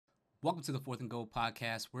Welcome to the Fourth and Goal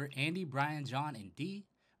podcast. We're Andy, Brian, John, and D,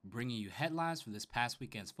 bringing you headlines from this past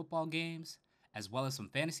weekend's football games, as well as some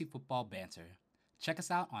fantasy football banter. Check us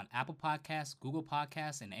out on Apple Podcasts, Google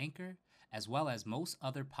Podcasts, and Anchor, as well as most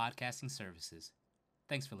other podcasting services.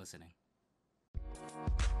 Thanks for listening.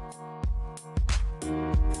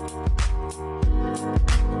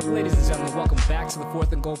 Ladies and gentlemen, welcome back to the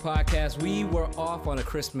Fourth and Goal podcast. We were off on a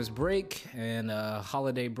Christmas break and a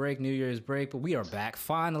holiday break, New Year's break, but we are back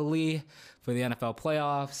finally for the NFL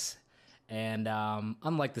playoffs. And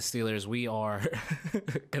unlike the Steelers, we are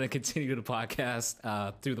going to continue the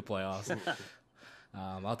podcast through the playoffs.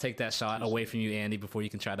 I'll take that shot away from you, Andy, before you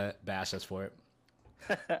can try to bash us for it.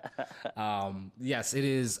 Yes, it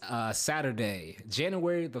is Saturday,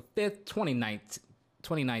 January the 5th,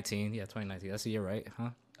 2019. Yeah, 2019. That's the year, right? Huh?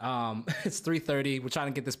 It's 3:30. We're trying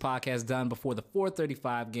to get this podcast done before the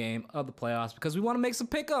 4:35 game of the playoffs because we want to make some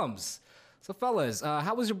pick'ems. So, fellas,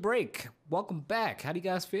 how was your break? Welcome back. How do you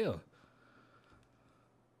guys feel?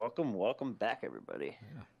 Welcome back, everybody.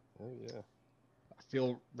 Yeah. Oh yeah. I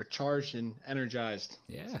feel recharged and energized.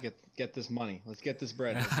 Yeah. Let's get this money. Let's get this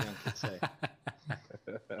bread, as the young kids say.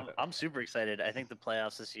 I'm super excited. I think the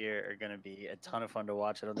playoffs this year are going to be a ton of fun to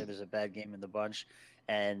watch. I don't think there's a bad game in the bunch.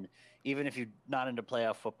 And even if you're not into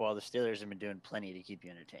playoff football, the Steelers have been doing plenty to keep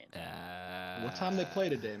you entertained. What time they play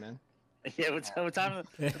today, man? Yeah, what time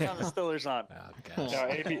the Steelers on? Oh, gosh. No,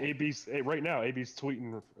 AB's right now. AB's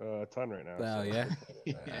tweeting a ton right now. Oh, so.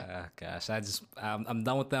 yeah? Gosh, I'm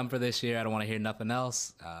done with them for this year. I don't want to hear nothing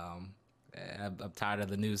else. I'm tired of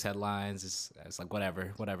the news headlines. It's like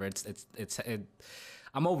whatever.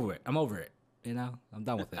 I'm over it. You know, I'm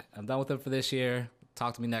done with it. I'm done with it for this year.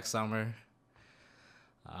 Talk to me next summer.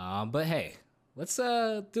 But hey, let's do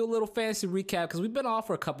a little fantasy recap because we've been off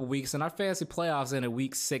for a couple weeks and our fantasy playoffs in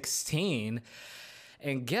week 16.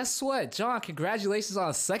 And guess what, John? Congratulations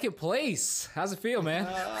on second place. How's it feel, man?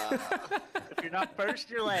 If you're not first,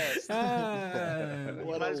 you're last. You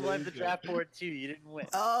might as well have the draft board too. You didn't win.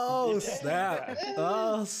 Oh snap!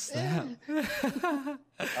 Oh snap! I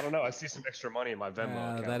don't know. I see some extra money in my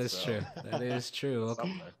Venmo account. That is true. That is true.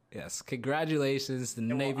 Okay. Yes. Congratulations to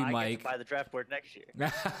Navy I Mike. get to buy the draft board next year.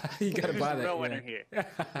 You gotta buy that. No winner here.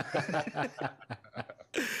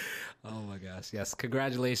 Oh my gosh. Yes.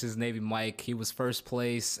 Congratulations, Navy Mike. He was first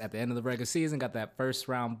place at the end of the regular season, got that first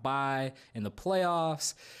round bye in the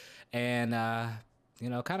playoffs, and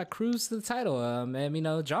kind of cruised to the title.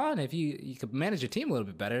 And John, if you could manage your team a little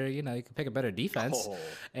bit better, you could pick a better defense,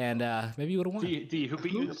 and maybe you would have won. D, who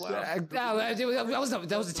beat you in the playoffs?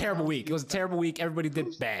 That was a terrible week. It was a terrible week. Everybody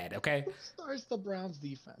did bad. Okay. Starts the Browns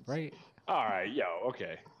defense. Right. All right,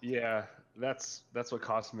 okay, yeah. That's what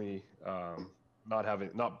cost me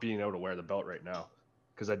not being able to wear the belt right now,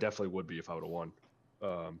 because I definitely would be if I would have won.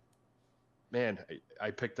 Man, I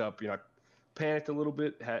picked up, panicked a little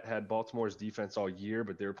bit. Had Baltimore's defense all year,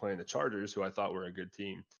 but they were playing the Chargers, who I thought were a good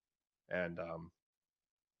team, and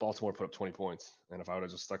Baltimore put up 20 points. And if I would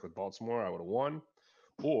have just stuck with Baltimore, I would have won.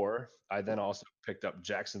 Or I then also picked up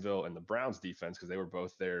Jacksonville and the Browns defense because they were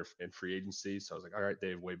both there in free agency. So I was like, all right, they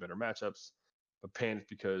have way better matchups. But panicked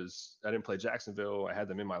because I didn't play Jacksonville. I had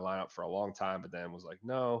them in my lineup for a long time, but then was like,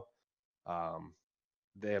 no,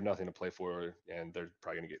 they have nothing to play for, and they're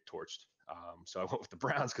probably going to get torched. So I went with the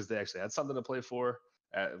Browns because they actually had something to play for,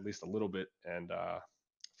 at least a little bit. And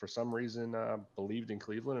for some reason, believed in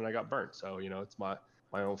Cleveland, and I got burnt. So, it's my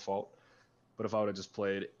own fault. But if I would have just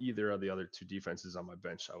played either of the other two defenses on my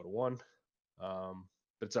bench, I would have won. But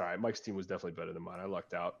it's all right. Mike's team was definitely better than mine. I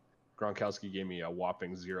lucked out. Gronkowski gave me a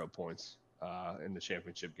whopping 0 points in the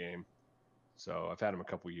championship game. So I've had him a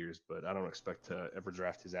couple years, but I don't expect to ever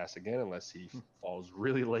draft his ass again unless he falls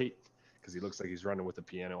really late, because he looks like he's running with a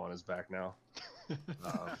piano on his back now.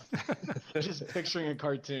 Just picturing a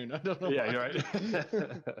cartoon. I don't know. Yeah, you're right.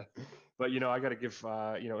 But I got to give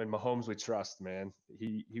in Mahomes we trust, man.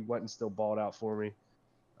 He went and still balled out for me.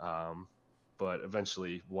 But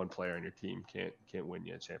eventually, one player on your team can't win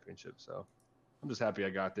you a championship. So I'm just happy I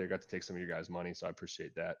got there. Got to take some of your guys' money, so I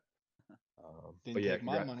appreciate that. But yeah,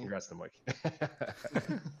 congrats to Mike.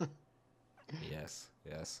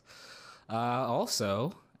 Yes.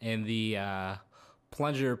 Also, in the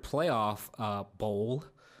Plunger Playoff Bowl,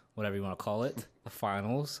 whatever you want to call it, the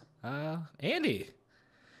finals, Andy,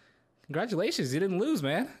 congratulations. You didn't lose,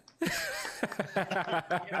 man.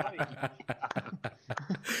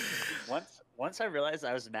 Once I realized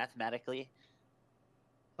I was mathematically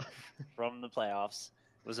from the playoffs,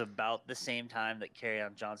 it was about the same time that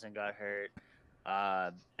Kerryon Johnson got hurt.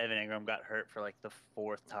 Evan Ingram got hurt for like the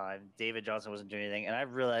 4th time. David Johnson wasn't doing anything, and I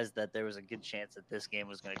realized that there was a good chance that this game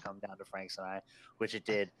was going to come down to Franks and I, which it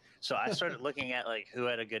did. So I started looking at like who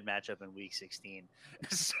had a good matchup in Week 16.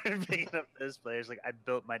 Started picking up those players. Like I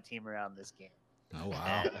built my team around this game. Oh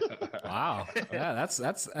wow, wow, yeah, that's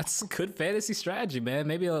a good fantasy strategy, man.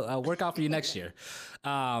 Maybe I'll work out for you next year.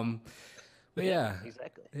 But yeah,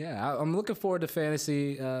 exactly. Yeah, I'm looking forward to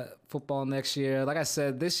fantasy football next year. Like I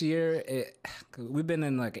said, this year we've been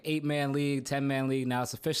in like an 8-man league, 10-man league. Now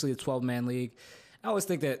it's officially a 12-man league. I always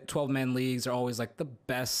think that 12-man leagues are always like the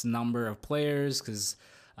best number of players because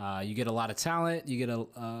you get a lot of talent, you get a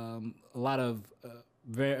lot of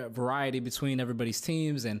variety between everybody's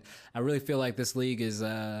teams, and I really feel like this league is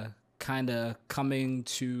kind of coming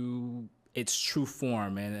to its true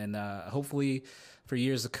form, and hopefully for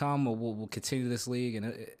years to come we'll continue this league,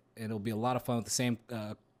 and it'll be a lot of fun with the same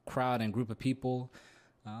crowd and group of people.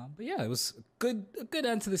 But yeah, it was a good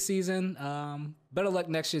end to the season. Better luck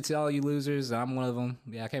next year to all you losers. I'm one of them.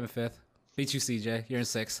 Yeah, I came in 5th. Beat you, CJ. You're in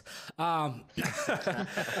 6th.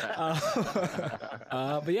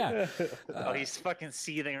 But yeah. Oh, he's fucking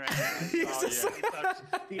seething right now.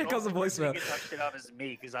 Here comes a voicemail. He can talk shit on is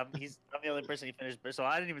me because I'm the only person he finished. So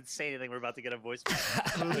I didn't even say anything. We're about to get a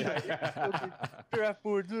voicemail. Draft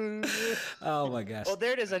board. Oh my gosh. Oh,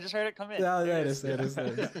 there it is. I just heard it come in. Oh, there it is. Yeah.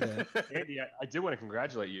 Andy, I did want to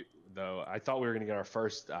congratulate you, though. I thought we were going to get our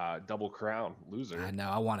first double crown loser. I know.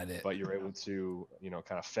 I wanted it. But you were able to,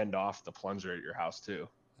 kind of fend off the plunger at your house, too.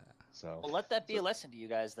 So. Well, let that be a lesson to you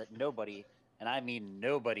guys that nobody, and I mean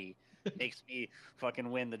nobody, makes me fucking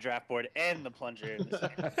win the draft board and the plunger.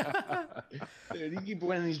 Dude, you keep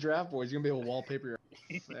winning these draft boards, you're going to be able to wallpaper your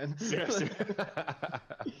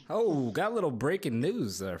Oh, got a little breaking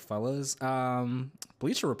news there, fellas.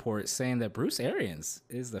 Bleacher Report saying that Bruce Arians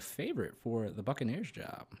is the favorite for the Buccaneers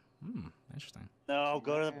job. Interesting. No,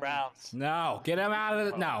 go to the Browns. No, get him out of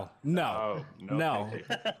it. No. No.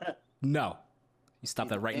 You stop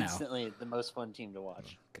that right now. Instantly the most fun team to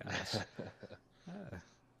watch. Gosh.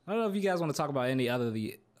 I don't know if you guys want to talk about any of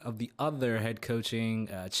the other head coaching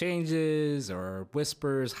changes or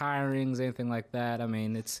whispers, hirings, anything like that. I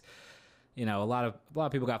mean, it's a lot of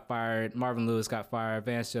people got fired. Marvin Lewis got fired.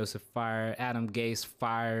 Vance Joseph fired. Adam Gase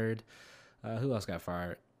fired. Who else got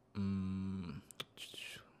fired?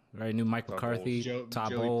 Right, new Mike McCarthy,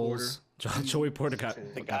 Todd Bowles. Joey Porter got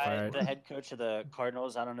fired. The head coach of the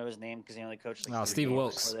Cardinals, I don't know his name because he only coached like Steve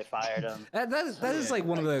Wilkes. Before they fired him. That is like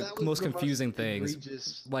one of the most confusing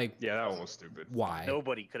things. Like, yeah, that one was stupid. Why?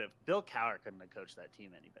 Nobody could have. Bill Cowher couldn't have coached that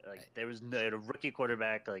team any better. Like there was a rookie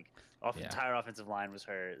quarterback. Like entire offensive line was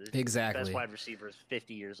hurt. Exactly. Best wide receiver is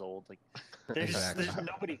 50 years old. Like there's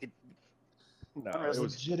nobody could. No, it was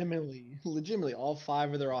legitimately all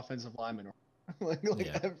 5 of their offensive linemen.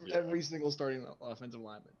 Every single starting offensive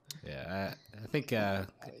lineman. Yeah, I think head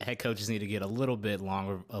coaches need to get a little bit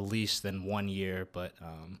longer a leash than 1 year. But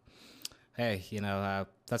hey,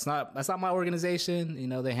 that's not my organization.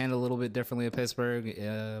 They handle a little bit differently in Pittsburgh.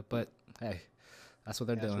 But hey, that's what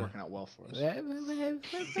they're doing. It's working out well for us. Better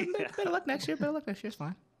luck next year. Better luck next year. It's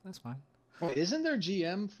fine. That's fine. Wait, isn't there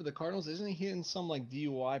GM for the Cardinals? Isn't he in some like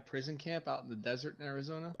DUI prison camp out in the desert in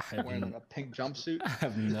Arizona wearing a pink jumpsuit? I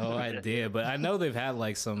have no idea, but I know they've had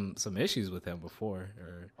like some issues with him before.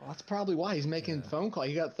 Well, that's probably why he's making phone call.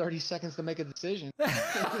 He got 30 seconds to make a decision. I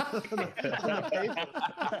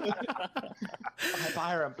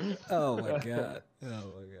fire him. Oh my god.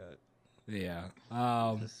 Yeah.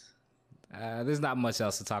 There's not much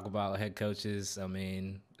else to talk about head coaches. I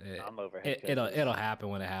mean, I'm over head coaches. It'll happen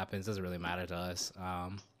when it happens. Doesn't really matter to us.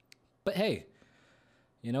 But hey,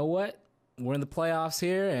 you know what? We're in the playoffs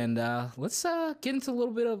here, and let's get into a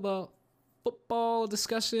little bit of a football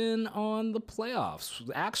discussion on the playoffs,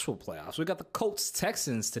 the actual playoffs. We got the Colts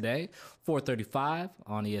Texans today, 4:35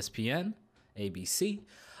 on ESPN, ABC.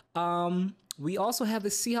 We also have the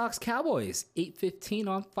Seahawks Cowboys, 8:15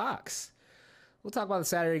 on Fox. We'll talk about the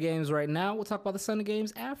Saturday games right now. We'll talk about the Sunday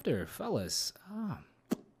games after, fellas.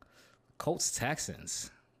 Colts Texans.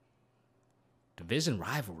 Division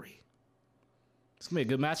rivalry. It's going to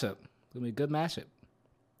be a good matchup.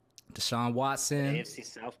 Deshaun Watson. The AFC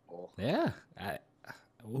South Bowl. Yeah.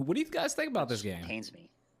 What do you guys think about this game? Pains me.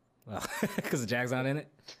 Well, because the Jags aren't in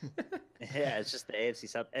it? Yeah, it's just the AFC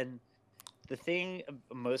South. And the thing I'm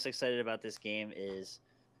most excited about this game is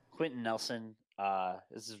Quentin Nelson.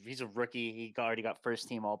 He's a rookie. He already got first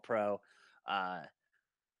team All Pro. I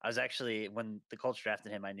was actually, when the Colts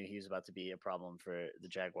drafted him, I knew he was about to be a problem for the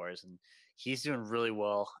Jaguars, and he's doing really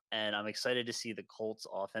well. And I'm excited to see the Colts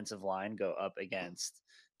offensive line go up against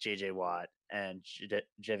J.J. Watt and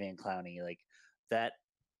Jadeveon Clowney. Like that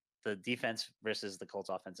the defense versus the Colts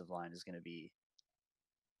offensive line is going to be.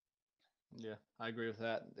 Yeah, I agree with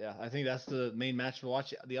that. Yeah, I think that's the main match to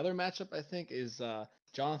watch. The other matchup I think is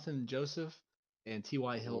Jonathan Joseph and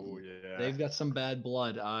T.Y. Hilton. Oh, yeah. They've got some bad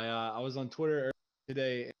blood. I was on Twitter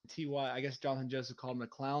today. And T.Y. I guess Jonathan Joseph called him a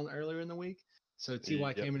clown earlier in the week. So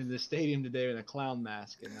T.Y. came into the stadium today in a clown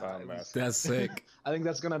mask. And, That's sick. I think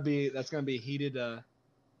that's gonna be a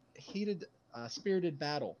heated, spirited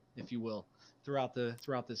battle, if you will, throughout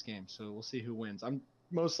this game. So we'll see who wins. I'm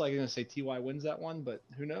most likely going to say Ty wins that one, but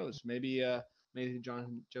who knows? Maybe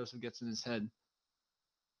Jonathan Joseph gets in his head.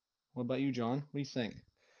 What about you, John? What do you think?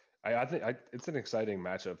 I think it's an exciting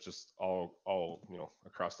matchup, just all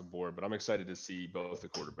across the board. But I'm excited to see both the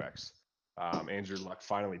quarterbacks. Andrew Luck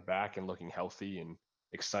finally back and looking healthy, and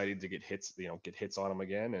excited to get hits on him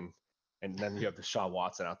again. And then you have Deshaun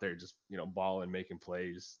Watson out there just balling, making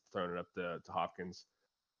plays, throwing it up to Hopkins.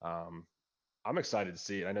 I'm excited to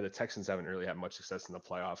see it. I know the Texans haven't really had much success in the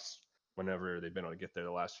playoffs whenever they've been able to get there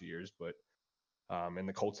the last few years, but and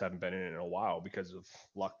the Colts haven't been in it in a while because of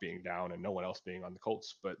Luck being down and no one else being on the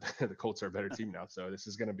Colts. But the Colts are a better team now, so this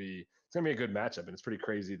is going to be a good matchup. And it's pretty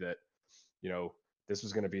crazy that this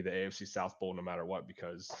was going to be the AFC South Bowl no matter what,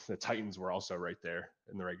 because the Titans were also right there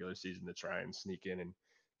in the regular season to try and sneak in and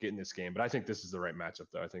get in this game. But I think this is the right matchup,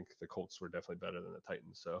 though. I think the Colts were definitely better than the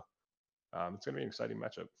Titans, so it's going to be an exciting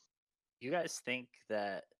matchup. You guys think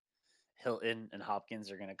that Hilton and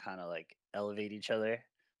Hopkins are going to kind of like elevate each other,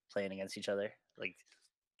 playing against each other? Like,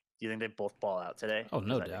 do you think they both ball out today? Oh,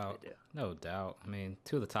 no doubt. No doubt. I mean,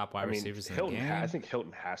 two of the top wide receivers in the game. I think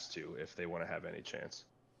Hilton has to if they want to have any chance.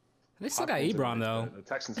 They still got Ebron, though. The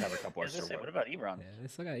Texans have a couple extra. What about Ebron? Yeah, they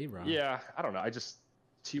still got Ebron. Yeah, I don't know.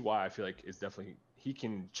 T.Y. I feel like is definitely, he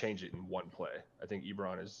can change it in one play. I think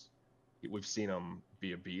Ebron we've seen him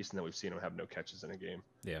be a beast, and then we've seen him have no catches in a game.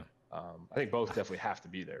 Yeah. I think both definitely have to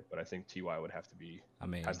be there, but I think T.Y. would have to be.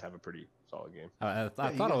 Has to have a pretty solid game. I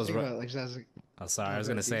thought it was. Oh, sorry. I was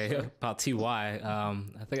gonna say about T.Y.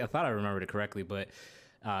 I thought I remembered it correctly, but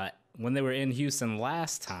when they were in Houston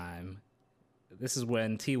last time, this is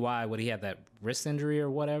when T.Y. he had that wrist injury or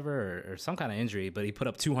whatever, or some kind of injury, but he put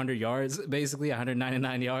up 200 yards, basically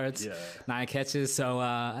 199 yards, 9 catches. So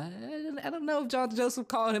I don't know if Jonathan Joseph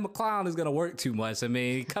calling him a clown is gonna work too much. I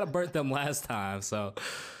mean, he kind of burnt them last time, so.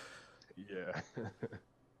 Yeah.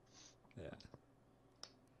 Yeah.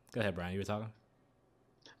 Go ahead, Brian. You were talking.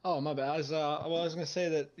 Oh, my bad. I was going to say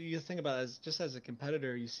that you think about it just as a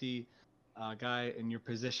competitor, you see a guy in your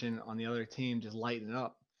position on the other team just lighting it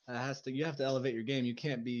up. You have to elevate your game. You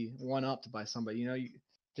can't be one-upped by somebody.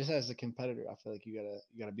 Just as a competitor, I feel like you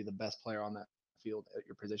gotta be the best player on that field at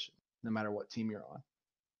your position, no matter what team you're on.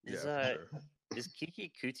 Is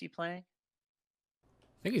Kiki Kuti playing?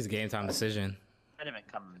 I think he's a game time decision.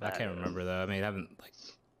 I can't remember though. I mean,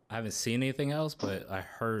 I haven't seen anything else, but I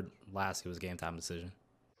heard last he was game time decision.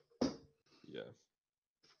 Yeah.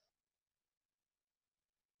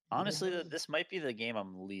 Honestly, this might be the game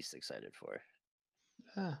I'm least excited for.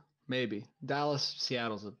 Maybe Dallas,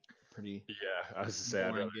 Seattle's a pretty I was to say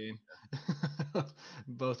boring game.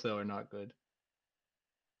 Both though are not good.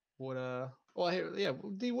 What what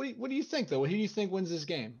do you think though? Who do you think wins this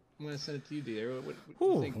game? I'm gonna send it to you, D. You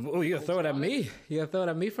gotta throw it at me. You gotta throw it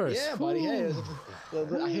at me first. Yeah, buddy. Hey,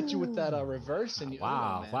 I hit you with that reverse, and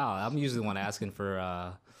wow. I'm usually the one asking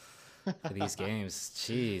for these games.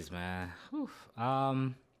 Jeez, man.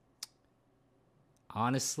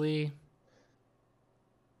 Honestly,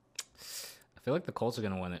 I feel like the Colts are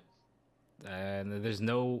gonna win it, and there's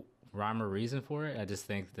no rhyme or reason for it. I just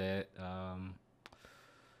think that I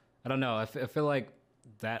don't know. I feel like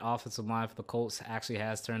that offensive line for the Colts actually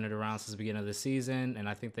has turned it around since the beginning of the season, and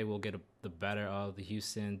I think they will get the better of the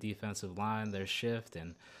Houston defensive line, their shift,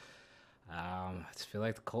 and I just feel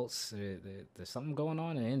like the Colts, there's something going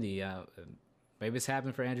on in Indy. Maybe it's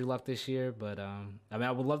happened for Andrew Luck this year, but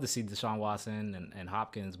I would love to see Deshaun Watson and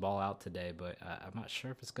Hopkins ball out today, but I'm not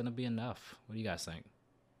sure if it's going to be enough. What do you guys think?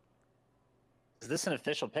 Is this an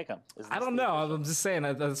official pick'em? I don't know. I'm just saying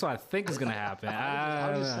that's what I think is going to happen. I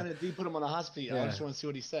was just trying to put him on the hot seat. I just want to see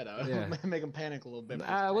what he said. I make him panic a little bit.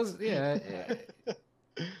 Yeah. All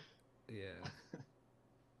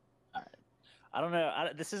right. I don't know.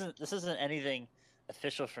 This isn't anything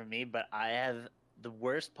official for me, but I have the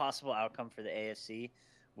worst possible outcome for the AFC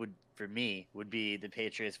would be the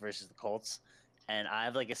Patriots versus the Colts, and I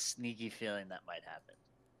have like a sneaky feeling that might happen.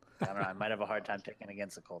 I don't know. I might have a hard time picking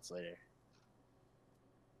against the Colts later.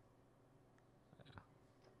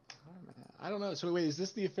 I don't know. So wait, is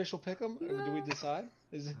this the official pick'em, or do we decide?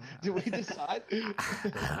 Do we decide?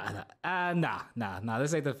 Nah.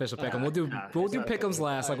 This ain't the official pick'em. We'll do pick'ems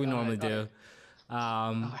last like we normally do.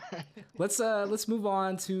 Um, let's move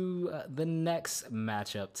on to the next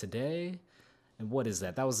matchup today. And what is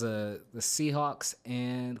that? That was the Seahawks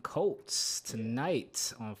and Colts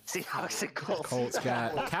tonight on Seahawks and Colts. Colts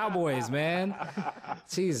got Cowboys, man.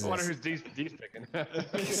 Jesus. I wonder who's D's picking.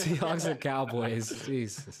 Seahawks and Cowboys.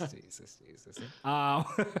 Jesus.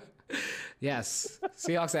 Yes,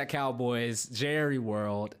 Seahawks at Cowboys. Jerry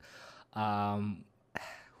World.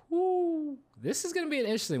 This is gonna be an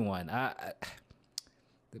interesting one.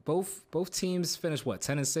 Both teams finished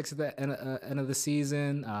 10-6 at the end of the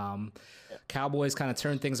season. Cowboys kind of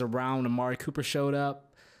turned things around when Amari Cooper showed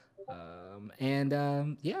up, I don't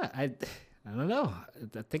know.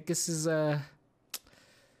 I think this is this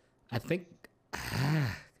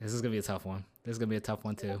is gonna be a tough one. This is gonna be a tough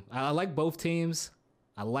one too. I like both teams.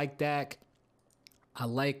 I like Dak. I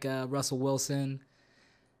like Russell Wilson.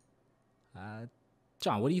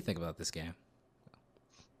 John, what do you think about this game?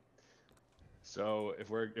 So if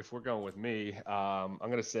we're going with me, I'm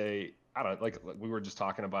gonna say I don't like we were just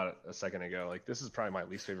talking about it a second ago. Like this is probably my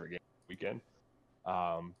least favorite game of the weekend,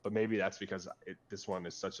 but maybe that's because this one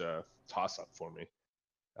is such a toss-up for me.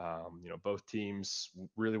 Both teams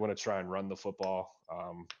really want to try and run the football.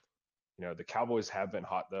 The Cowboys have been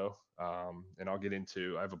hot though, and I'll get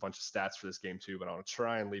into. I have a bunch of stats for this game too, but I want to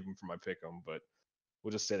try and leave them for my pick 'em. But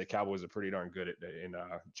we'll just say the Cowboys are pretty darn good in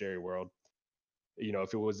Jerry World.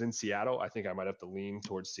 If it was in Seattle, I think I might have to lean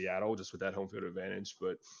towards Seattle just with that home field advantage.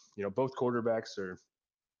 But, both quarterbacks are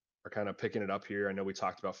kind of picking it up here. I know we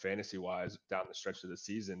talked about fantasy-wise down the stretch of the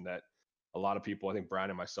season that a lot of people, I think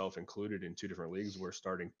Brian and myself included in two different leagues, were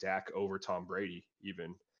starting Dak over Tom Brady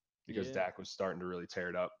even because Dak was starting to really tear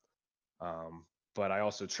it up. But I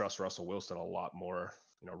also trust Russell Wilson a lot more,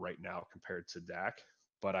 right now compared to Dak.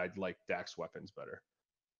 But I like Dak's weapons better.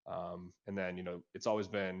 And then, it's always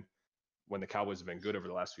been – when the Cowboys have been good over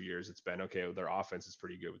the last few years, it's been okay. Their offense is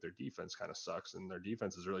pretty good, but their defense kind of sucks, and their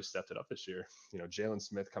defense has really stepped it up this year. Jalen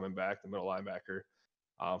Smith coming back, the middle linebacker,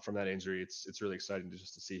 from that injury, it's really exciting to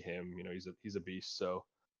see him. He's a beast. So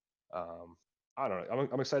I don't know.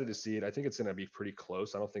 I'm excited to see it. I think it's going to be pretty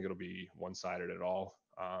close. I don't think it'll be one-sided at all.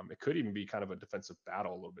 It could even be kind of a defensive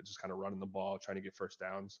battle a little bit, just kind of running the ball, trying to get first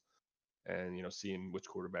downs, and seeing which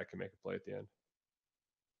quarterback can make a play at the end.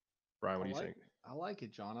 Brian, what do you think? I like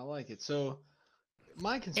it, John. I like it. So,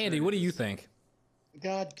 my concern. Andy, what do you think?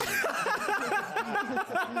 God.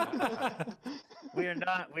 We are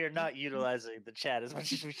not utilizing the chat as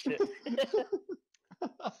much as we should.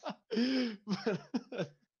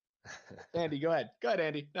 Andy, go ahead. Go ahead,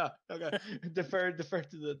 Andy. No, go ahead. Defer to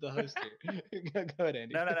the host here. Go ahead,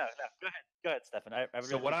 Andy. No. Go ahead, Stefan.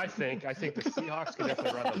 So what I think the Seahawks can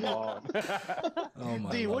definitely run the ball. Oh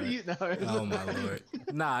my D, Lord. what do you know? Oh my Lord.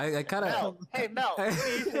 Nah, I kind of. Hey, Mel. What do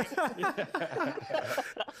you think?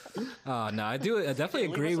 Oh no, I definitely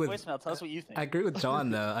agree with. Voicemail. Tell us what you think. I agree with John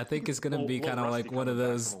though. I think it's gonna be kind of like one of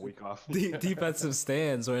those defensive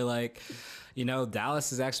stands where Dallas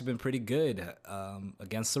has actually been pretty good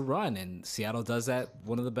against the run, and Seattle does that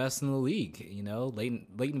one of the best in the league.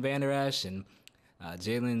 Leighton Vander Esch and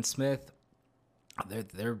Jalen Smith,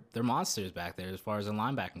 they're monsters back there as far as the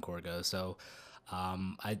linebacking core goes. So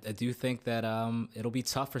I do think that it'll be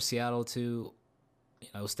tough for Seattle to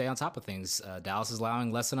stay on top of things. Dallas is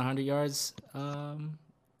allowing less than 100 yards on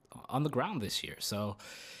the ground this year, so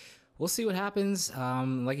we'll see what happens.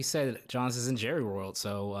 Like you said, Johns is in Jerry World,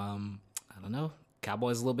 so I don't know.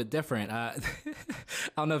 Cowboys a little bit different. I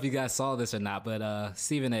don't know if you guys saw this or not, but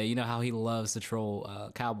Stephen A., you know how he loves to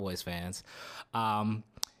troll Cowboys fans.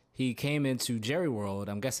 He came into Jerry World,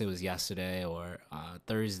 I'm guessing it was yesterday or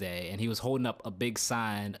Thursday, and he was holding up a big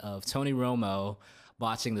sign of Tony Romo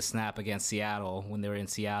botching the snap against Seattle when they were in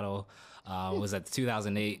Seattle. Was at the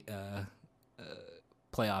 2008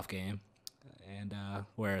 playoff game. And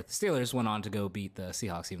where the Steelers went on to go beat the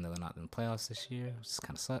Seahawks, even though they're not in the playoffs this year, which just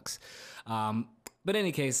kind of sucks. But in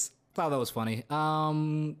any case, thought that was funny.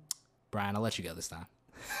 Brian, I'll let you go this time.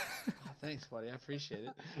 Thanks, buddy. I appreciate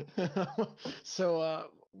it. So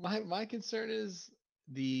my concern is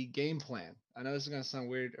the game plan. I know this is going to sound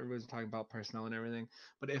weird. Everybody's talking about personnel and everything.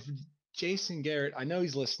 But if Jason Garrett, I know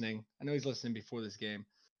he's listening. I know he's listening before this game.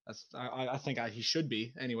 I think he should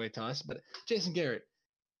be anyway to us. But Jason Garrett,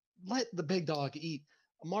 let the big dog eat.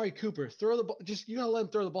 Amari Cooper, throw the ball. You gotta let him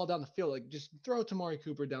throw the ball down the field. Like, just throw it to Amari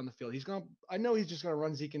Cooper down the field. I know he's just gonna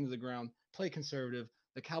run Zeke into the ground, play conservative.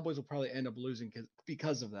 The Cowboys will probably end up losing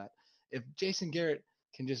because of that. If Jason Garrett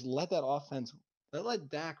can just let that offense, let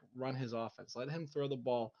Dak run his offense, let him throw the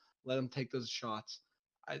ball, let him take those shots.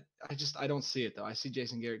 I don't see it though. I see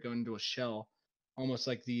Jason Garrett going into a shell almost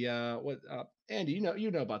like the Andy,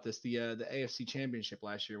 you know about this, the AFC Championship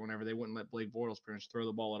last year, whenever they wouldn't let Blake Bortles pretty much throw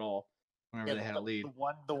the ball at all whenever Yeah, they had a lead.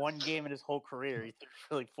 the one game in his whole career, he threw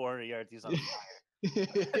for like 400 yards. He's on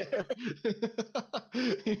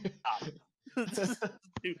This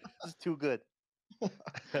is too good.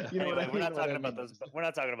 Anyway, we're not talking about those. We're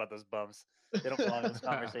not talking about those bums. They don't belong in this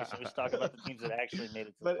conversation. We should talk about the teams that actually made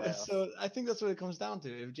it to the playoffs. So I think that's what it comes down to.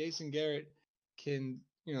 If Jason Garrett can,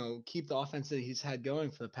 keep the offense that he's had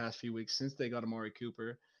going for the past few weeks since they got Amari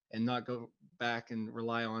Cooper, and not go back and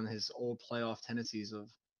rely on his old playoff tendencies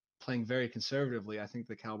of playing very conservatively, I think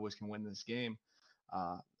the Cowboys can win this game.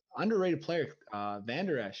 Underrated player, Van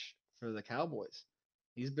Der Esch for the Cowboys.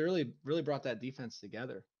 He's really brought that defense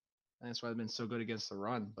together. And that's why they've been so good against the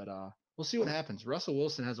run. But we'll see what happens. Russell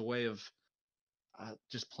Wilson has a way of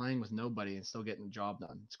just playing with nobody and still getting the job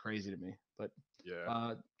done. It's crazy to me. But yeah,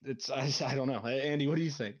 I don't know. Andy, what do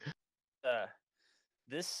you think?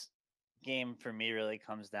 This game for me really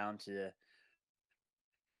comes down to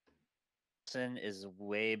Wilson is a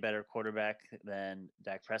way better quarterback than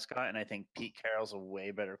Dak Prescott, and I think Pete Carroll's a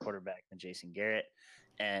way better quarterback than Jason Garrett.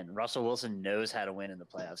 And Russell Wilson knows how to win in the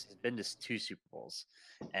playoffs. He's been to 2 Super Bowls,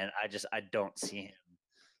 and I don't see him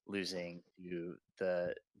losing to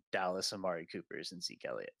the Dallas Amari Coopers and Zeke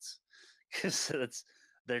Elliott's, because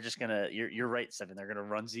they're just gonna. You're right, Stephen. They're gonna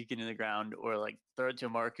run Zeke into the ground or like throw it to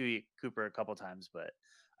Amari Cooper a couple times, but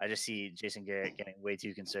I just see Jason Garrett getting way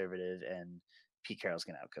too conservative, and Pete Carroll's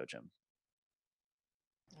gonna outcoach him.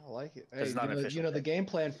 I like it. Hey, the game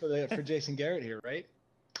plan for Jason Garrett here, right?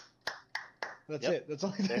 That's it. That's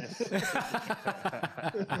all.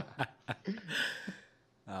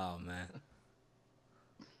 Oh man.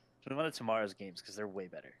 We wanted tomorrow's games because they're way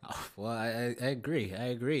better. Oh, well, I agree.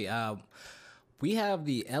 We have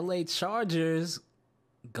the LA Chargers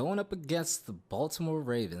going up against the Baltimore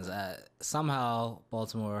Ravens. Somehow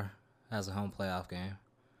Baltimore has a home playoff game.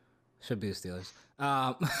 Should be the Steelers.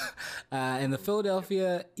 And the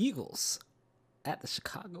Philadelphia Eagles at the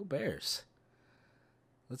Chicago Bears.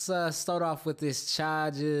 Let's start off with this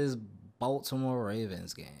Chargers Baltimore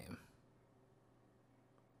Ravens game.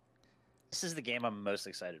 This is the game I'm most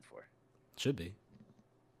excited for. Should be.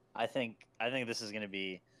 I think this is going to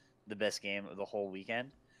be the best game of the whole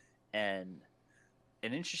weekend. And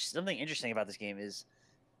something interesting about this game is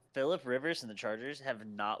Phillip Rivers and the Chargers have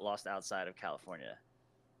not lost outside of California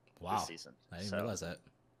this season. I didn't realize that.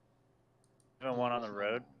 7-1 on the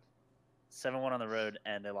road. 7-1 on the road,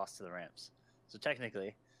 and they lost to the Rams. So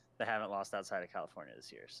technically, they haven't lost outside of California this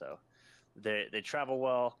year. So they travel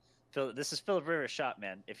well. This is Phillip Rivers' shot,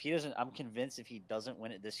 man. If he doesn't, I'm convinced if he doesn't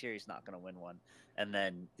win it this year, he's not going to win one. And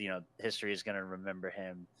then, history is going to remember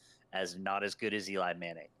him as not as good as Eli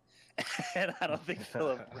Manning. And I don't think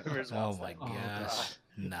Phillip Rivers wants Oh my gosh.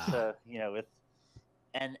 Nah. So,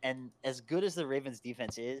 and as good as the Ravens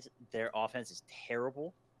defense is, their offense is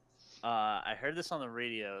terrible. I heard this on the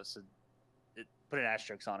radio, so put an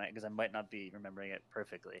asterisk on it because I might not be remembering it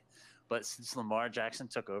perfectly. But since Lamar Jackson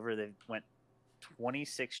took over, they've went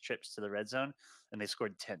 26 trips to the red zone and they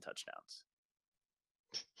scored 10 touchdowns.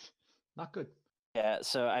 Not good. Yeah,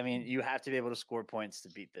 so I mean, you have to be able to score points to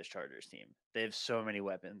beat this Chargers team. They have so many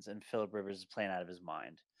weapons, and Phillip Rivers is playing out of his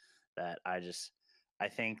mind. That I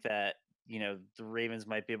think that the Ravens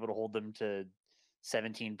might be able to hold them to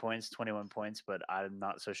 17 points, 21 points, but I'm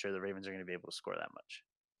not so sure the Ravens are going to be able to score that much.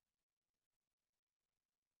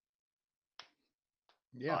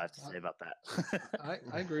 Yeah, all I have to say about that.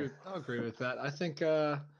 I agree. I agree with that. I think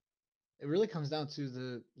it really comes down to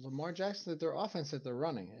the Lamar Jackson, their offense that they're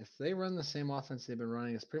running. If they run the same offense they've been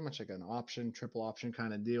running, it's pretty much like an option, triple option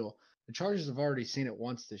kind of deal. The Chargers have already seen it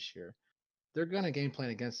once this year. They're going to game plan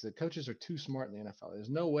against it. Coaches are too smart in the NFL. There's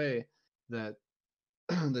no way that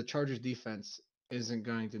the Chargers defense isn't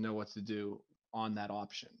going to know what to do on that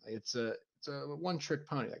option. It's a one-trick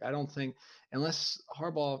pony. Like, I don't think, unless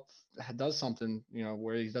Harbaugh does something,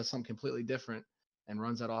 where he does something completely different and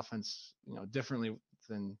runs that offense, differently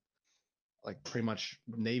than like pretty much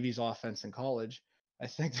Navy's offense in college, I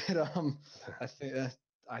think that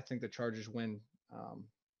I think the Chargers win.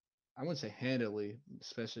 I wouldn't say handily,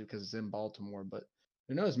 especially because it's in Baltimore, but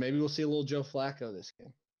who knows? Maybe we'll see a little Joe Flacco this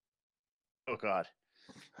game. Oh God.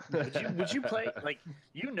 Would you play like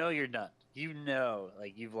you're done?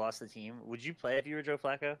 Like you've lost the team. Would you play if you were Joe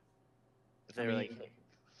Flacco? If they were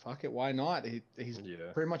fuck it, why not? He's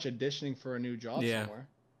pretty much auditioning for a new job somewhere.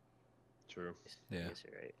 True. Yeah. I guess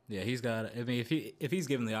you're right. Yeah, he's got. I mean, if he's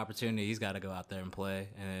given the opportunity, he's got to go out there and play,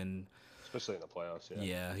 and especially in the playoffs.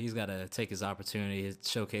 Yeah, he's got to take his opportunity,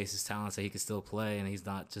 showcase his talent, so he can still play, and he's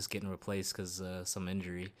not just getting replaced because some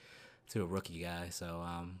injury to a rookie guy. So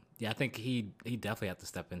yeah, I think he definitely have to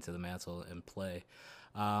step into the mantle and play.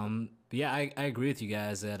 But yeah, I agree with you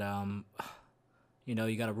guys that you know,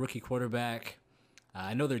 you got a rookie quarterback.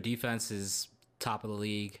 I know their defense is top of the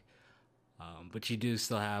league, but you do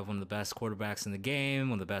still have one of the best quarterbacks in the game,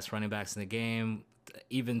 one of the best running backs in the game.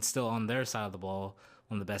 Even still on their side of the ball,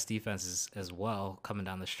 one of the best defenses as well coming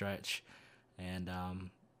down the stretch. And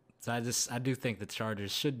so I do think the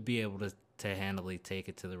Chargers should be able to handily take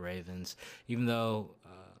it to the Ravens, even though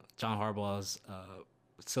John Harbaugh is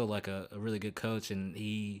still like a really good coach, and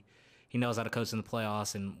he knows how to coach in the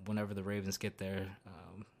playoffs. And whenever the Ravens get there,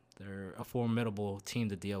 they're a formidable team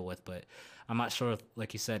to deal with. But I'm not sure,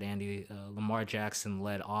 like you said, Andy, Lamar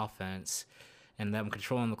Jackson-led offense and them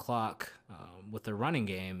controlling the clock with their running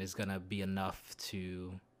game is going to be enough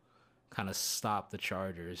to kind of stop the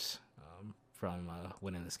Chargers from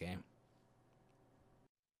winning this game.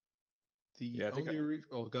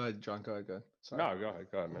 Oh, go ahead, John. Go ahead. Sorry. No, go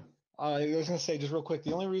ahead, man. I was going to say, just real quick,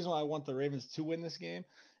 the only reason why I want the Ravens to win this game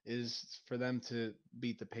is for them to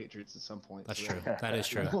beat the Patriots at some point. That's true. That is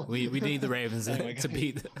true. We need the Ravens to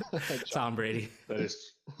beat Tom Brady. That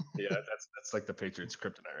is, yeah, that's like the Patriots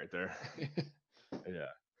kryptonite right there. Yeah.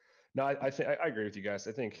 No, I agree with you guys.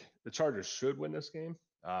 I think the Chargers should win this game.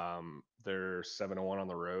 They're 7-1 on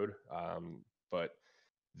the road. But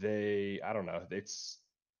I don't know. It's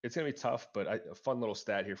gonna be tough. But a fun little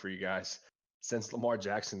stat here for you guys. Since Lamar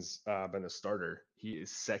Jackson's been the starter, he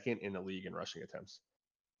is second in the league in rushing attempts,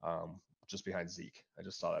 just behind Zeke. I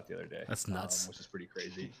just saw that the other day. That's nuts. Which is pretty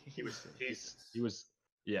crazy. He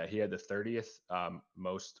had the 30th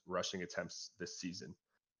most rushing attempts this season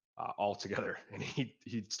altogether, and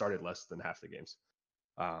he started less than half the games.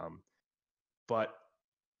 But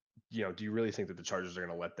you know, do you really think that the Chargers are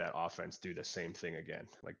going to let that offense do the same thing again?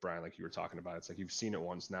 Like Brian, like you were talking about, it's like you've seen it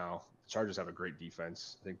once now. The Chargers have a great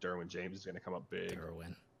defense. I think Derwin James is going to come up big.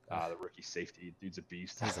 Derwin. The rookie safety, dude's a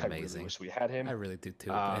beast. He's I amazing. Really wish we had him. I really do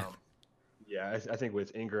too. Yeah, I think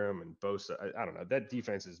with Ingram and Bosa, I don't know. That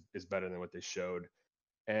defense is better than what they showed.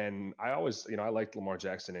 And I always, you know, I liked Lamar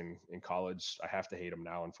Jackson in college. I have to hate him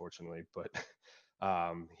now, unfortunately. But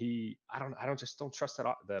I don't trust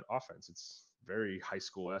that offense. It's very high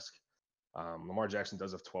school-esque. Lamar Jackson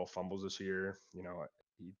does have 12 fumbles this year. You know,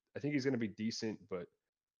 I think he's going to be decent, but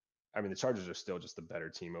I mean, the Chargers are still just the better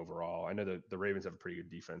team overall. I know the Ravens have a pretty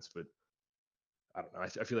good defense, but I don't know.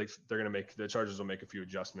 I feel like the Chargers will make a few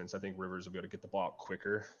adjustments. I think Rivers will be able to get the ball out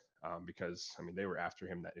quicker because, I mean, they were after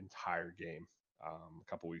him that entire game a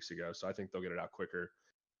couple weeks ago. So I think they'll get it out quicker.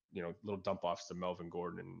 You know, little dump offs to Melvin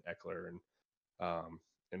Gordon and Eckler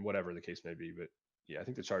and whatever the case may be. But yeah, I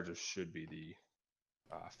think the Chargers should be the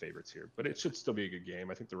favorites here, but it should still be a good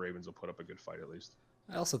game. I think the Ravens will put up a good fight at least.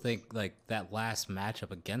 I also think like that last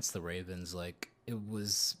matchup against the Ravens, like it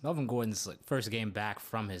was Melvin Gordon's like first game back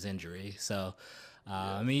from his injury. So,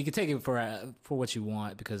 I mean, you can take it for what you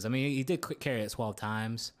want because I mean he did carry it 12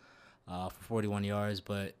 times for 41 yards,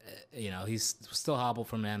 but you know he's still hobbled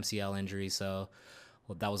from an MCL injury. So,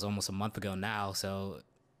 well, that was almost a month ago now. So.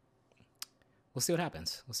 We'll see what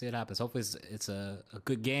happens. Hopefully it's a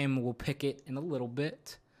good game. We'll pick it in a little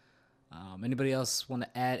bit. Anybody else want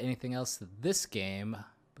to add anything else to this game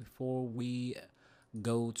before we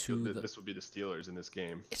go to this would be the Steelers in this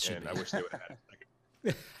game, and be. I wish they would have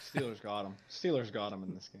had. Steelers got them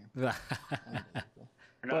in this game.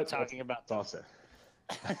 We're not talking about them. Also.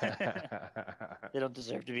 They don't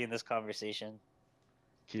deserve to be in this conversation.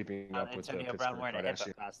 Keeping up with Antonio Brown wearing a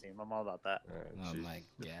hip-hop costume. I'm all about that. Oh my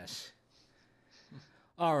gosh.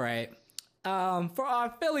 All right. For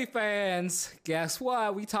our Philly fans, guess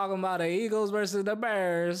what? We talking about the Eagles versus the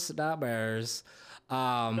Bears. Not Bears.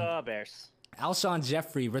 The Bears. Alshon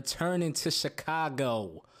Jeffrey returning to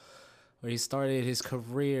Chicago, where he started his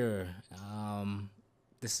career.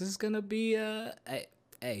 This is going to be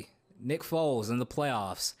Nick Foles in the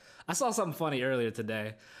playoffs. I saw something funny earlier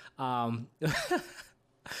today.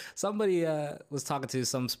 Somebody was talking to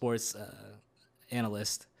some sports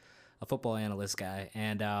analyst, a football analyst guy,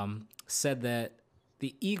 and said that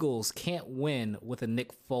the Eagles can't win with a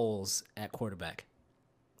Nick Foles at quarterback.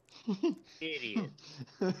 Idiot.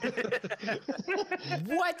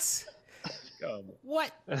 What?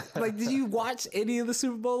 What? Like, did you watch any of the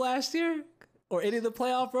Super Bowl last year? Or any of the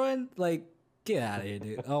playoff run? Like, get out of here,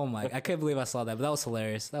 dude. Oh my, I can't believe I saw that, but that was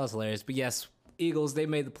hilarious. But yes, Eagles, they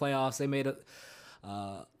made the playoffs. They made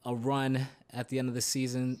a run at the end of the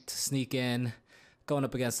season to sneak in, going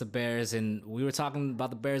up against the Bears. And we were talking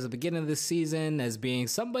about the Bears at the beginning of the season as being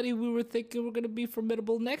somebody we were thinking were going to be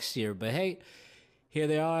formidable next year. But hey, here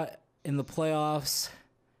they are in the playoffs,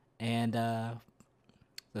 and the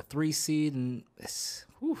 3 seed, and it's,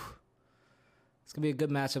 It's gonna be a good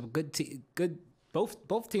matchup. Good.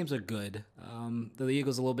 Both teams are good. The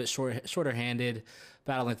Eagles a little bit shorter handed,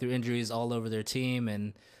 battling through injuries all over their team,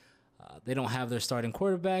 and they don't have their starting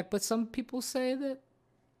quarterback. But some people say that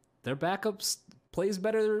their backups plays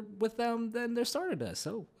better with them than their starter does.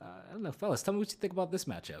 So I don't know, fellas. Tell me what you think about this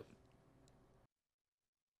matchup.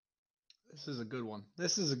 This is a good one.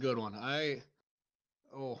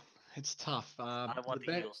 It's tough. I want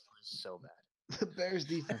the Eagles to lose so bad. The Bears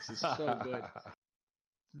defense is so good.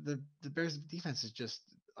 The Bears defense is just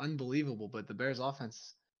unbelievable, but the Bears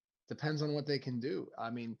offense depends on what they can do. I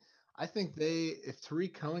mean, I think if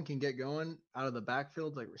Tariq Cohen can get going out of the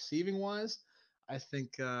backfield, like receiving wise, I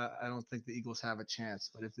don't think the Eagles have a chance.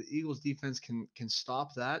 But if the Eagles defense can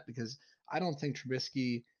stop that, because I don't think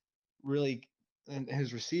Trubisky really and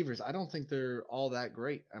his receivers, I don't think they're all that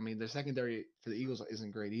great. I mean, their secondary for the Eagles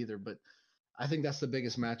isn't great either, but I think that's the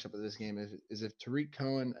biggest matchup of this game is if Tariq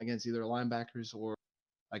Cohen against either linebackers or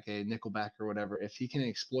like a nickelback or whatever, if he can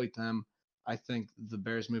exploit them, I think the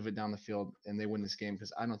Bears move it down the field and they win this game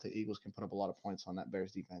because I don't think Eagles can put up a lot of points on that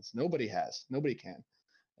Bears defense. Nobody can.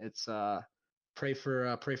 It's pray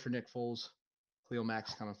for Nick Foles. Cleo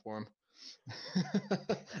Mack's coming for him.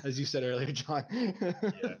 As you said earlier, John.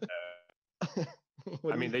 Yeah.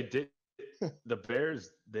 I mean, they did. The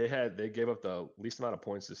Bears, they gave up the least amount of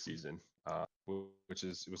points this season, which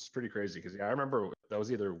was pretty crazy because I remember that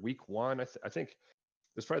was either week one. I think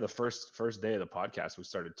it was probably the first day of the podcast we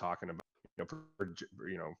started talking about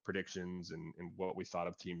predictions and what we thought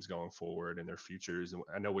of teams going forward and their futures. And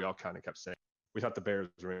I know we all kind of kept saying we thought the Bears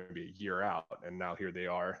were going to be a year out, and now here they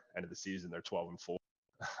are, end of the season, they're 12-4,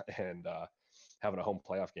 and having a home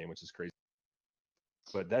playoff game, which is crazy.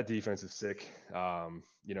 But that defense is sick.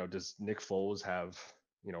 Does Nick Foles have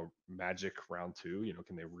magic round two?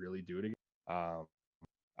 Can they really do it again?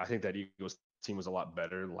 I think that Eagles team was a lot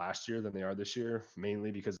better last year than they are this year,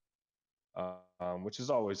 mainly because, which is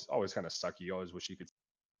always kind of sucky. You always wish you could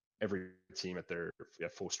every team at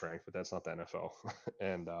full strength, but that's not the NFL.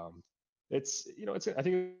 And I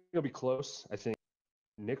think it'll be close. I think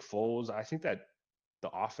Nick Foles. I think that the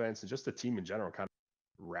offense and just the team in general kind of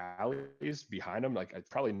rallies behind him, like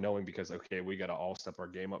probably knowing because we got to all step our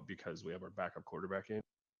game up because we have our backup quarterback in.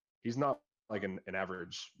 He's not like an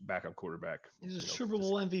average backup quarterback. He's a Super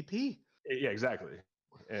Bowl MVP. Yeah, exactly.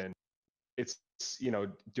 And it's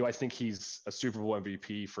do I think he's a Super Bowl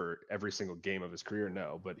MVP for every single game of his career?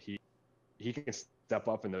 No, but he can step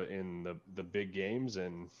up in the big games,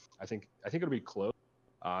 and I think it'll be close.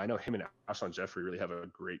 I know him and Alshon Jeffrey really have a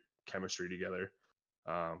great chemistry together.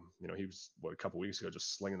 He was a couple weeks ago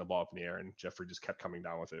just slinging the ball up in the air, and Jeffrey just kept coming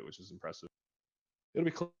down with it, which is impressive. It'll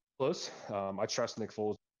be close. I trust Nick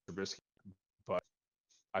Foles, Trubisky, but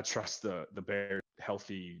I trust the Bears'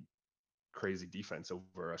 healthy, crazy defense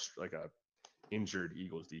over a injured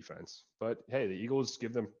Eagles defense. But hey, the Eagles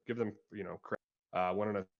give them credit. Won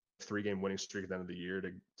on a 3-game winning streak at the end of the year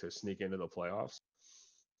to sneak into the playoffs.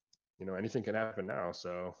 Anything can happen now,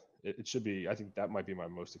 so it should be. I think that might be my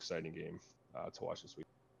most exciting game to watch this week.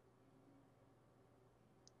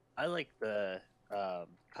 I like the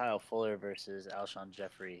Kyle Fuller versus Alshon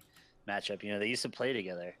Jeffrey matchup. They used to play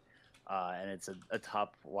together, and it's a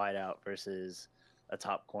top wideout versus a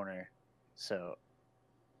top corner. So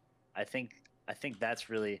I think that's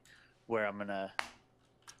really where I'm gonna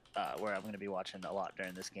be watching a lot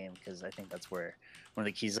during this game, because I think that's where one of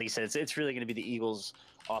the keys, like you said, it's really going to be the Eagles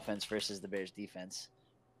offense versus the Bears defense.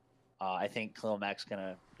 I think Khalil Mack's going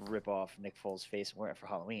to rip off Nick Foles' face and wear it for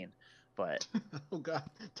Halloween. But oh god,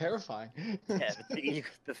 terrifying. Yeah,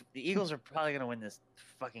 but the Eagles are probably going to win this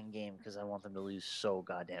fucking game because I want them to lose so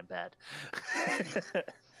goddamn bad.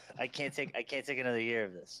 I can't take another year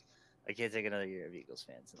of this. I can't take another year of Eagles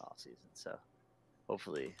fans in the offseason. So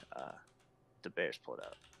hopefully the Bears pull it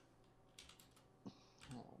out.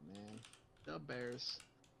 Oh man, the Bears.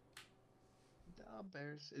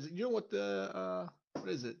 Is it? What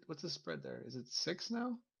is it? What's the spread there? Is it 6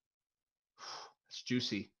 now? It's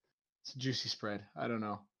juicy. It's a juicy spread. I don't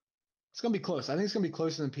know. It's gonna be close. I think it's gonna be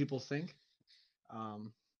closer than people think. I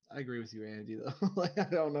agree with you, Andy. Though, I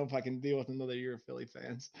don't know if I can deal with another year of Philly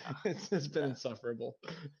fans. It's been insufferable.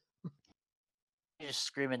 You're just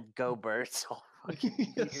screaming "Go Birds!" all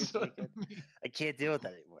fucking years. I can't deal with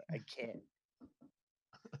that anymore. I can't.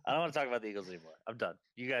 I don't want to talk about the Eagles anymore. I'm done.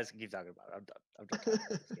 You guys can keep talking about it. I'm done. I'm done talking about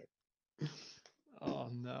this game. Oh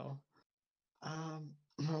no.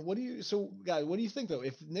 What do you think though?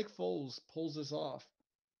 If Nick Foles pulls this off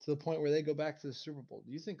to the point where they go back to the Super Bowl,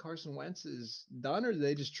 do you think Carson Wentz is done, or do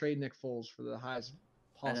they just trade Nick Foles for the highest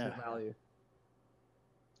possible value?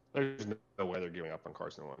 There's no way they're giving up on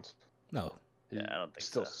Carson Wentz. No, Yeah, I don't think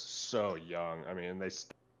still so. so young. I mean, they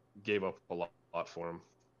gave up a lot for him.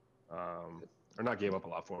 Or not gave up a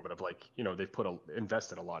lot for him, but they've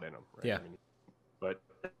invested a lot in him. Right? Yeah. I mean, but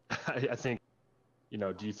I think,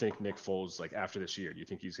 do you think Nick Foles, like after this year, do you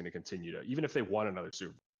think he's going to continue to, even if they won another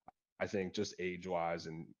Super Bowl, I think just age-wise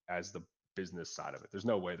and as the business side of it, there's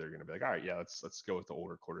no way they're going to be like, all right, yeah, let's go with the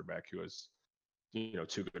older quarterback who has, 2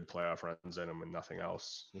 good playoff runs in him and nothing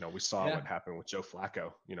else. We saw what happened with Joe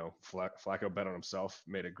Flacco. Flacco bet on himself,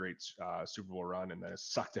 made a great Super Bowl run, and then it's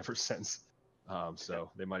sucked ever since.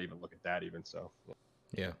 So they might even look at that even. So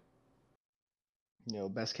Yeah.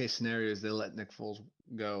 Best case scenario is they let Nick Foles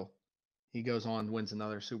go. He goes on, wins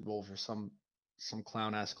another Super Bowl for some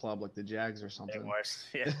clown ass club like the Jags or something. Worse.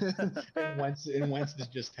 Yeah. and Wentz is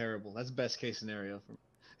just terrible. That's best case scenario for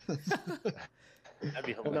me. That'd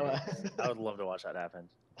be hilarious. I would love to watch that happen.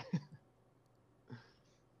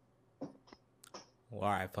 Well, all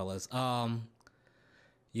right, fellas.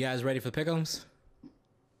 You guys ready for the pick'ems?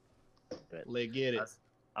 Let's get it.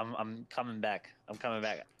 I'm coming back.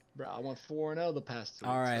 Bro, I went 4-0 the past 2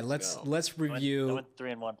 weeks. All right, let's review. I went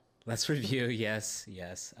 3-1. Let's review. Yes.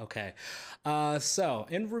 Okay. So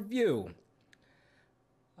in review,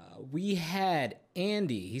 we had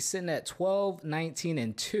Andy. He's sitting at 12, 19,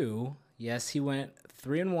 and 2. Yes, he went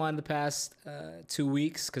 3-1 the past 2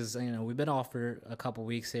 weeks because we've been off for a couple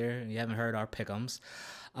weeks here, and you haven't heard our pick'ems.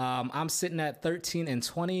 I'm sitting at 13 and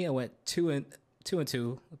 20. I went 2 and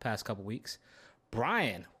 2 the past couple weeks.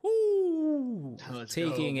 Brian,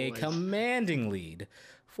 taking a commanding lead,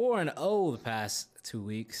 4-0 the past 2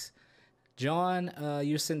 weeks. John,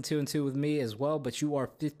 you're sitting 2 and 2 with me as well, but you are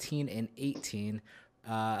 15 and 18.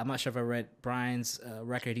 I'm not sure if I read Brian's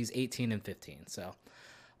record. He's 18 and 15. So,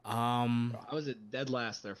 I was at dead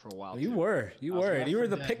last there for a while. You were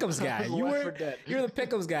the pick'ems guy. You were the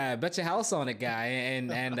pick'ems guy. Bet your house on it guy, and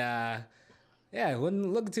yeah, it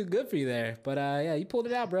wasn't looking too good for you there. But yeah, you pulled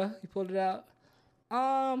it out, bro. You pulled it out.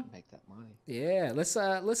 Make that money. Yeah,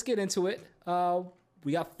 let's get into it.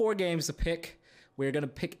 We got 4 games to pick. We're gonna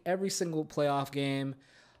pick every single playoff game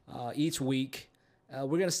each week.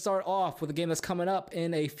 We're gonna start off with a game that's coming up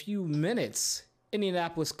in a few minutes.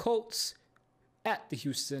 Indianapolis Colts at the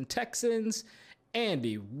Houston Texans.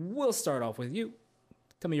 Andy, we'll start off with you.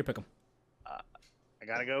 Tell me your pick 'em. I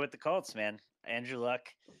gotta go with the Colts, man. Andrew Luck,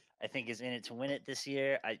 I think, is in it to win it this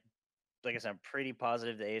year. Like I said, I'm pretty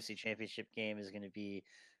positive the AFC Championship game is going to be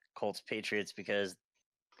Colts Patriots because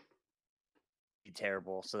be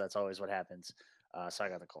terrible. So that's always what happens. So I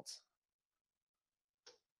got the Colts.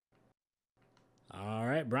 All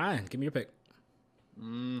right, Brian, give me your pick.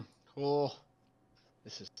 Cool.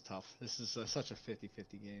 This is tough. This is such a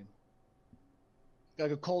 50-50 game. Gotta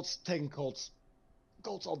go Colts. Taking Colts.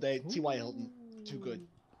 Colts all day. T.Y. Hilton. Too good.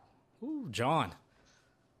 Ooh, John.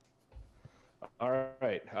 All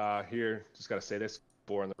right, here, just got to say this,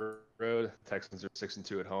 4 on the road. Texans are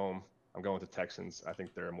 6-2 at home. I'm going with the Texans. I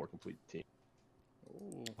think they're a more complete team.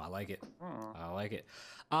 Ooh, I like it. I like it.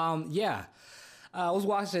 Yeah, I was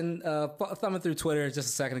watching, thumbing through Twitter just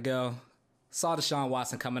a second ago. Saw Deshaun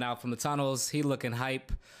Watson coming out from the tunnels. He looking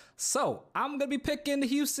hype. So I'm going to be picking the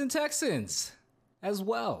Houston Texans as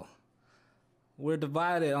well. We're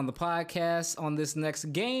divided on the podcast on this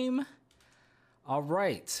next game. All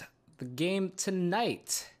right. The game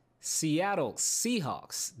tonight, Seattle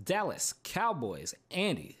Seahawks, Dallas Cowboys.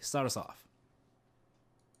 Andy, start us off.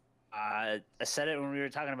 I said it when we were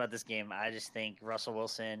talking about this game. I just think Russell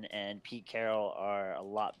Wilson and Pete Carroll are a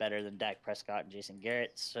lot better than Dak Prescott and Jason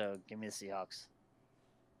Garrett. So give me the Seahawks.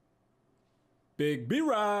 Big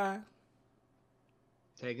B-Rye.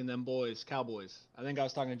 Taking them boys, Cowboys. I think I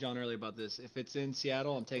was talking to John earlier about this. If it's in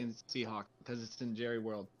Seattle, I'm taking the Seahawks because it's in Jerry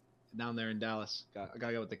World. Down there in Dallas, I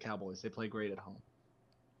gotta go with the Cowboys. They play great at home.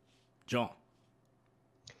 John.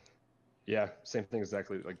 Yeah, same thing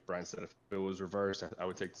exactly like Brian said. If it was reversed, I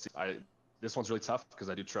would take this one's really tough because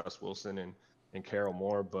I do trust Wilson and Carroll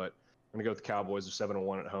more, but I'm gonna go with the Cowboys. They're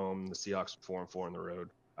 7-1 at home. The Seahawks are 4-4 on the road.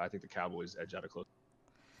 I think the Cowboys edge out of close.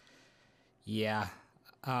 Yeah,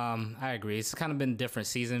 I agree. It's kind of been a different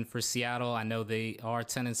season for Seattle. I know they are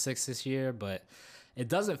 10-6 this year, but it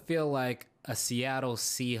doesn't feel like a Seattle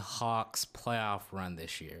Seahawks playoff run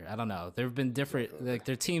this year. I don't know. There have been different, like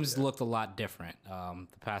their teams looked a lot different the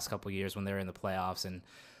past couple of years when they were in the playoffs and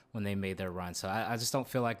when they made their run. So I just don't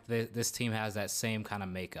feel like this team has that same kind of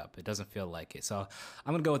makeup. It doesn't feel like it. So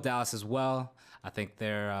I'm going to go with Dallas as well. I think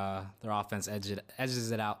their offense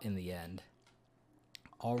edges it out in the end.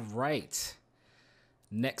 All right.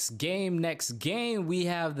 Next game, we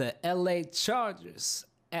have the LA Chargers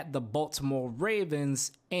at the Baltimore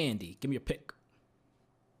Ravens. Andy, give me your pick.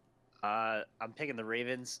 I'm picking the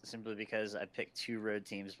Ravens simply because I picked 2 road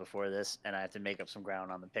teams before this, and I have to make up some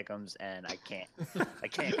ground on the pick'ems, and I can't. I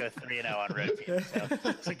can't go 3-0 on road teams.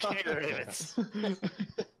 So give me the Ravens.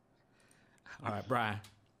 All right, Brian.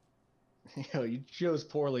 Yo, you chose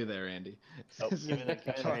poorly there, Andy. Oh, give me the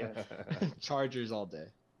Ravens. Chargers all day.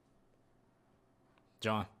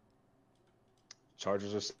 John.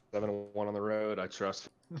 Chargers are 7-1 on the road. I trust.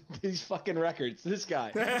 These fucking records. This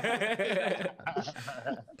guy.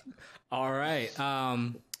 All right.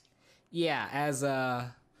 Yeah, as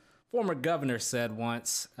a former governor said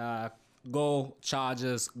once, go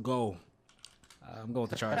Chargers, go. I'm going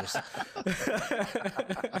with the Chargers.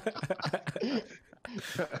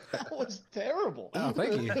 That was terrible. Oh,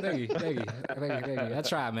 thank you. I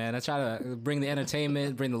try, man. I try to bring the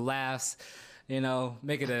entertainment, bring the laughs,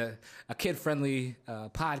 make it a kid-friendly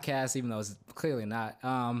podcast, even though it's clearly not.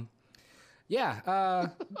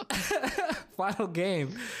 Final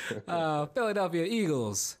game. Philadelphia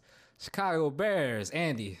Eagles, Chicago Bears.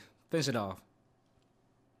 Andy, finish it off.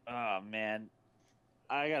 Oh, man.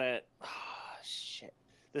 Shit.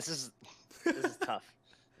 This is tough.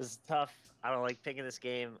 This is tough. I don't like picking this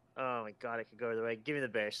game. Oh, my God. It could go either way. Give me the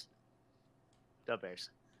Bears. The Bears.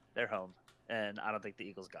 They're home. And I don't think the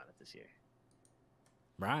Eagles got it this year.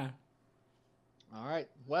 Brian. All right.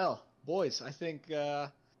 Well, boys, I think, I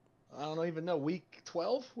don't even know, week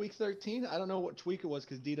 12, week 13? I don't know which week it was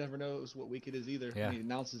because D never knows what week it is either when he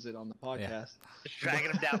announces it on the podcast. Yeah. Just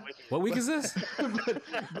dragging him down with you. What week is this?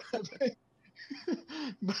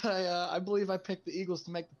 but I believe I picked the Eagles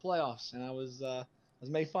to make the playoffs, and I was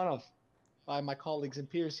made fun of by my colleagues and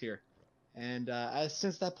peers here. And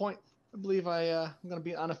since that point, I believe I'm going to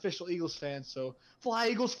be an unofficial Eagles fan. So fly,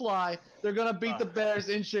 Eagles, fly. They're going to beat the Bears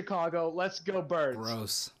in Chicago. Let's go, Birds.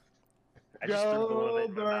 Gross. I just threw a little bit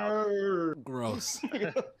in my mouth. Birds. Gross.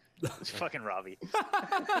 It's fucking Robbie.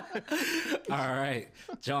 All right.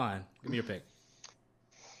 John, give me your pick.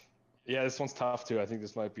 Yeah, this one's tough too. I think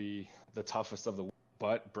this might be the toughest of the week.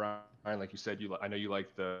 But Brian, like you said, I know you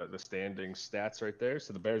like the standing stats right there.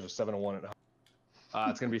 So the Bears are 7-1 at home.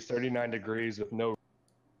 It's going to be 39 degrees with no.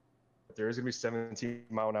 There is going to be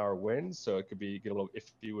 17-mile-an-hour winds, so it could get a little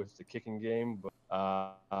iffy with the kicking game. But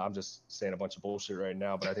I'm just saying a bunch of bullshit right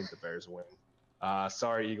now. But I think the Bears win.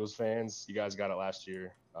 Sorry, Eagles fans, you guys got it last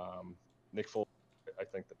year. Nick Foles, I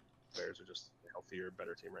think the Bears are just a healthier,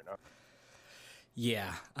 better team right now.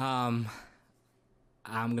 Yeah. I'm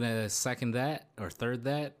going to second that or third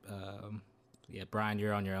that. Yeah, Brian,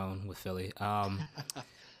 you're on your own with Philly.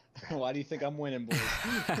 Why do you think I'm winning, boys?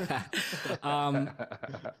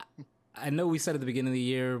 I know we said at the beginning of the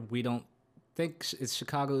year we don't think it's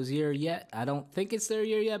Chicago's year yet. I don't think it's their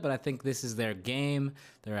year yet, but I think this is their game.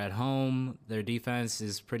 They're at home. Their defense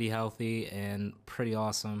is pretty healthy and pretty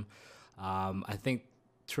awesome. I think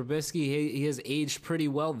Trubisky, he has aged pretty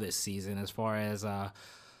well this season as far as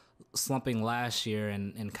slumping last year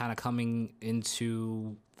and kind of coming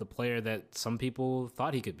into the player that some people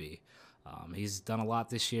thought he could be. He's done a lot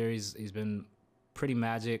this year. He's been pretty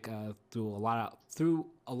magic through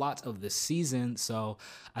a lot of this season. So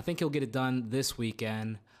I think he'll get it done this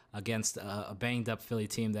weekend against a banged up Philly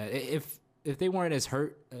team that if they weren't as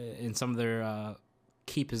hurt in some of their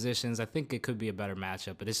key positions, I think it could be a better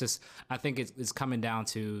matchup. But it's just, I think it's coming down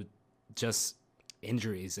to just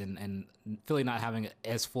injuries and Philly not having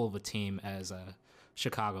as full of a team as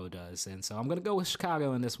Chicago does. And so I'm going to go with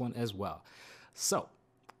Chicago in this one as well. So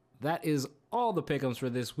that is all the pick'ems for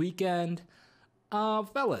this weekend.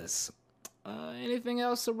 Fellas, anything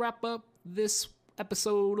else to wrap up this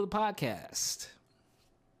episode of the podcast?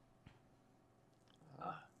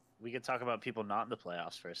 We could talk about people not in the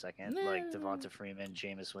playoffs for a second, like Devonta Freeman,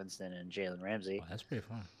 Jameis Winston, and Jalen Ramsey. Oh, that's pretty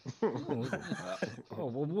fun.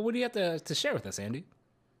 What do you have to share with us, Andy?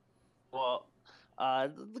 Well,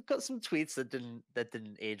 got some tweets that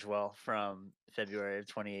didn't age well from February of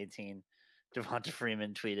 2018. Devonta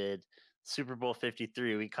Freeman tweeted, "Super Bowl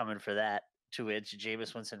 53, we coming for that." To which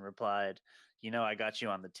Jameis Winston replied, "I got you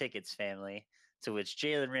on the tickets, family." To which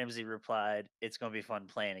Jalen Ramsey replied, "It's going to be fun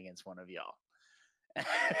playing against one of y'all."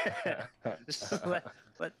 Just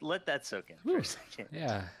let that soak in for a second.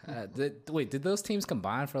 Yeah. Did those teams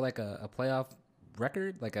combine for like a playoff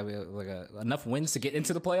record? Like enough wins to get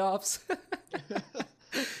into the playoffs?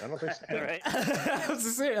 I don't think so. Right? I was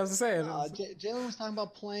just saying. Jalen was talking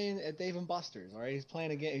about playing at Dave & Buster's. All right, he's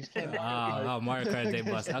playing again. He's playing. Mario Kart Dave &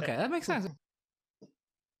 Buster's. Okay, that makes sense.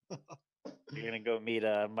 You're gonna go meet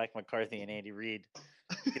Mike McCarthy and Andy Reid.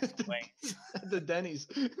 Get some wings. The Denny's.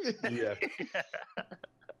 Yeah.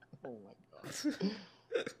 Oh my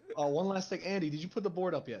god. One last thing, Andy. Did you put the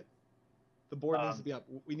board up yet? The board needs to be up.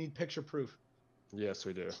 We need picture proof. Yes,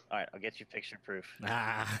 we do. All right, I'll get you picture proof.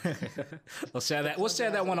 We'll share that. We'll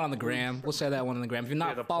share that one on the gram. We'll share that one on the gram. If you're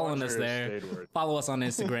not the following us plunger is there, stayed word. follow us on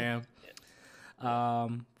Instagram.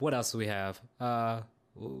 What else do we have?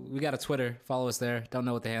 We got a Twitter. Follow us there. Don't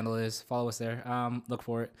know what the handle is. Follow us there. Look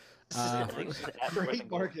for it. I think it's at Fourth Great and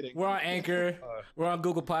Goal. marketing. We're on Anchor. We're on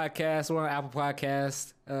Google Podcasts. We're on Apple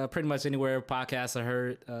Podcasts. Pretty much anywhere podcasts are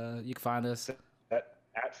heard, you can find us.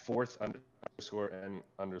 At fourth underscore and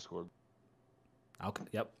underscore. Okay.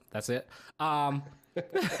 Yep. That's it. What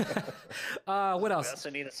We else? also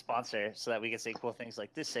need a sponsor so that we can say cool things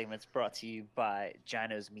like this segment's brought to you by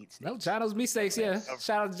Gino's Meat Steaks. No, Gino's meat steaks. Yeah.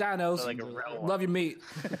 Shout out to Gino's. So like a real one. Love your meat.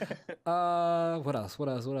 What else?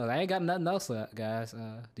 I ain't got nothing else, guys.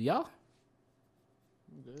 Do y'all?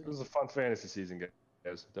 It was a fun fantasy season,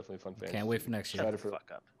 guys. Definitely a fun fantasy. Can't wait for next year. Excited for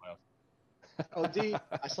Fuck up. Oh, D,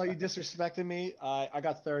 I saw you disrespecting me. I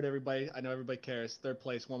got third, everybody. I know everybody cares. Third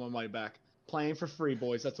place, won my money back. Playing for free,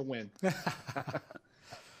 boys. That's a win.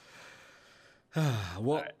 Well,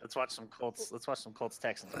 All right, let's watch some Colts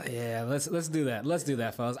Texans. yeah, let's do that. Let's do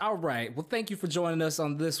that, fellas. All right. Well, thank you for joining us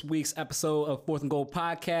on this week's episode of Fourth and Goal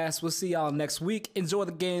Podcast. We'll see y'all next week. Enjoy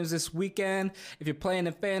the games this weekend. If you're playing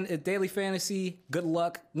in daily fantasy, good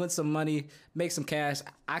luck. Win some money. Make some cash.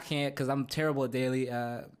 I can't because I'm terrible at daily.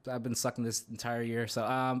 I've been sucking this entire year. So,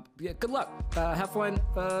 yeah, good luck. Have fun.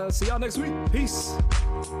 See y'all next week. Peace.